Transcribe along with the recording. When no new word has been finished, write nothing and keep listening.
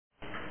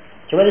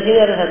Cuma di sini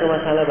ada satu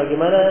masalah,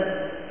 bagaimana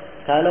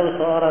kalau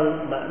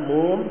seorang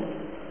makmum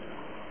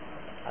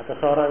atau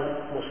seorang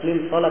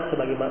muslim sholat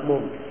sebagai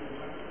makmum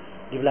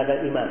di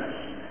belakang imam.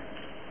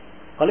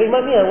 Kalau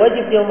imamnya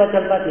wajib dia membaca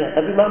Al-Fatihah,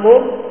 tapi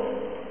makmum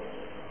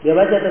dia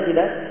baca atau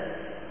tidak?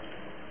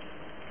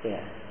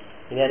 Ya.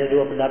 Ini ada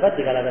dua pendapat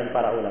di kalangan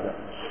para ulama.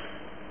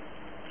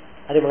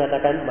 Ada yang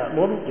mengatakan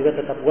makmum juga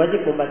tetap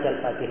wajib membaca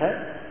Al-Fatihah.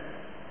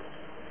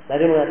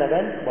 Ada yang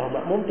mengatakan bahwa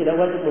makmum tidak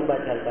wajib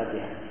membaca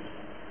Al-Fatihah.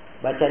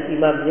 Bacaan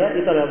imamnya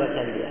itu adalah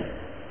bacaan dia.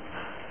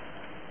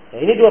 Nah,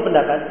 ini dua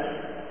pendapat.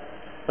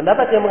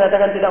 Pendapat yang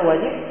mengatakan tidak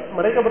wajib,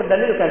 mereka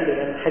berdalilkan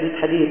dengan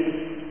hadis-hadis.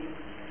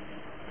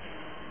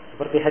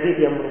 Seperti hadis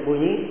yang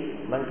berbunyi,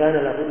 "Man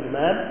kana lahu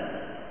imam,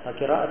 fa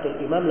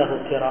qira'atul imam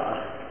lahu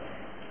qira'ah."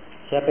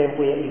 Siapa yang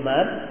punya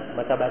imam,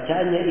 maka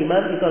bacaannya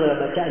imam itu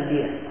adalah bacaan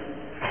dia.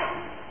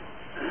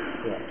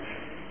 Ya.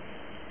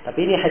 Tapi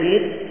ini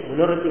hadis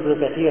menurut Ibnu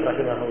Katsir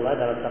rahimahullah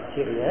dalam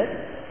tafsirnya,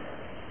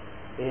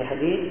 ini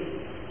hadis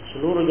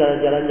seluruh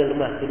jalan-jalannya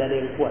lemah, tidak ada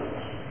yang kuat.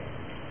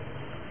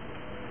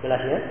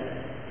 Jelas ya?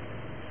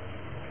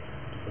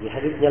 Jadi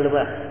hadisnya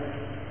lemah.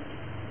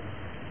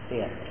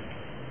 Iya.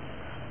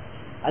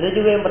 Ada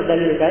juga yang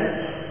berdalilkan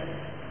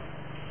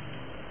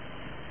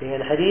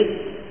dengan hadis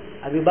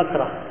Abi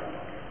Bakrah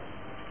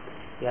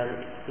yang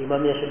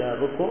imamnya sudah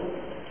rukuk,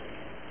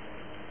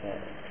 ya,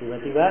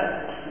 tiba-tiba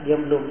dia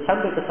belum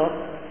sampai ke shaf,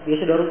 dia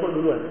sudah rukuk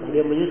duluan,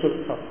 kemudian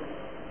menyusul ke shaf.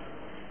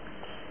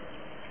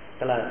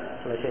 Setelah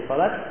selesai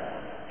salat,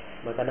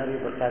 maka Nabi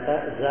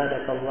berkata,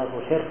 "Zadakallahu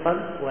hirfan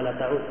wa la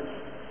ta'ud."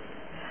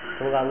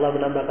 Semoga Allah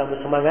menambah kamu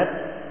semangat,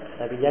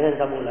 tapi jangan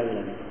kamu ulangi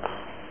lagi.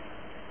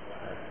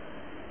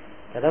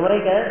 Kata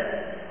mereka,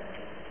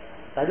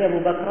 tadi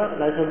Abu Bakar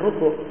langsung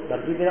rukuk,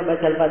 berarti tidak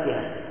baca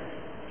Al-Fatihah.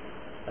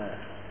 Nah,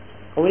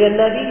 kemudian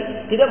Nabi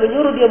tidak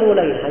menyuruh dia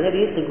mengulangi, hanya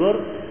ditegur,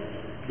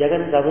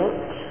 jangan kamu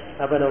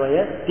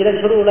tidak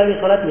disuruh ulangi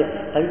sholatnya,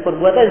 tapi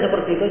perbuatan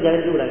seperti itu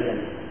jangan diulangi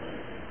lagi.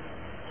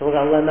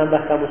 Semoga Allah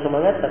nambah kamu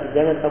semangat, tapi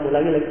jangan kamu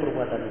ulangi lagi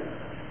perbuatannya.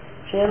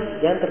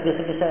 Jangan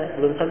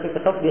tergesa-gesa, belum sampai ke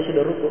top dia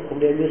sudah rukuk,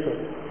 kemudian nyusul.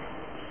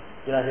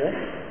 Jelas ya?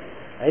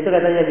 Nah, itu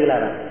katanya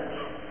dilarang.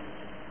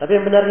 Tapi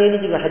yang benarnya ini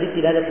juga hadis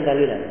tidak ada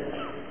pendalilan.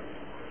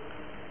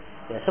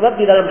 Ya, sebab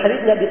di dalam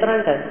hadis tidak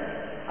diterangkan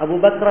Abu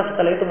Bakar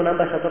setelah itu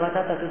menambah satu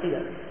rakaat atau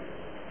tidak.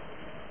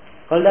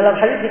 Kalau dalam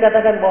hadis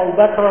dikatakan bahwa Abu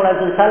Bakar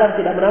langsung salam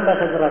tidak menambah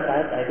satu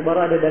rakaat, nah itu baru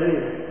ada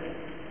dalil.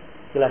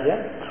 Jelas ya?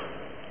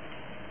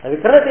 Tapi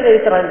karena tidak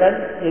diterangkan,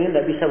 ini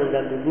tidak bisa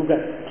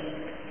mengganggu-gugat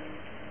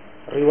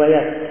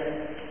riwayat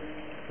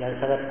yang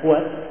sangat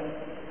kuat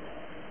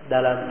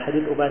dalam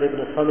hadis Ubadah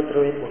bin Samit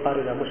riwayat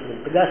Bukhari dan Muslim.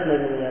 Tegas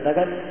Nabi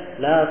menyatakan,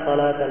 "La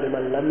salata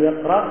liman lam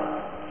yaqra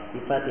bi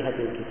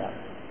Fatihatil Kitab."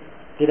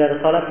 Tidak ada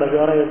salat bagi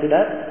orang yang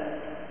tidak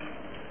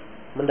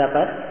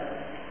mendapat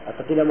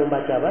atau tidak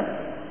membaca apa?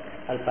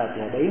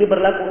 Al-Fatihah. Dan ini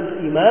berlaku untuk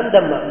imam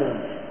dan makmum.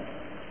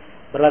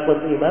 Berlaku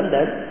untuk imam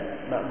dan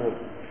makmum.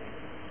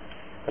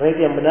 Karena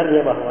itu yang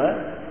benarnya bahwa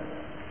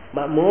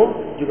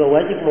makmum juga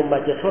wajib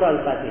membaca surah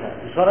Al-Fatihah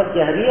di salat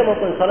jahriyah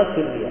maupun salat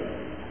sirriyah.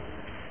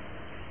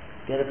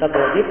 Dia tetap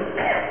wajib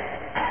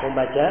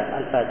membaca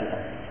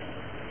Al-Fatihah.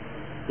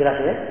 Jelas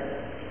ya?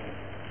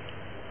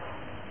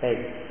 Baik.